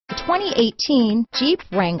2018 Jeep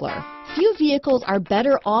Wrangler. Few vehicles are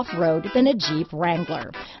better off-road than a Jeep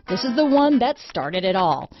Wrangler. This is the one that started it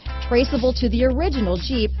all. Traceable to the original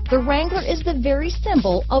Jeep, the Wrangler is the very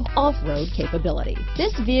symbol of off-road capability.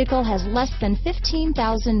 This vehicle has less than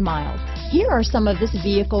 15,000 miles. Here are some of this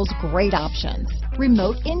vehicle's great options: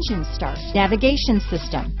 remote engine start, navigation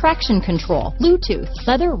system, traction control, Bluetooth,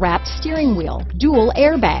 leather-wrapped steering wheel, dual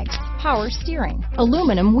airbags, power steering,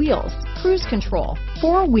 aluminum wheels, cruise control,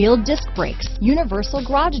 four-wheel disc brakes, universal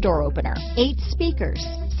garage door opener, 8 speakers,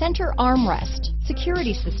 center armrest,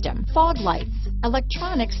 security system, fog lights,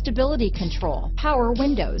 electronic stability control, power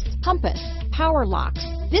windows, compass, power locks.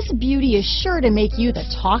 This beauty is sure to make you the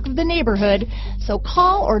talk of the neighborhood, so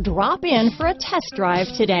call or drop in for a test drive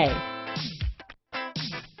today.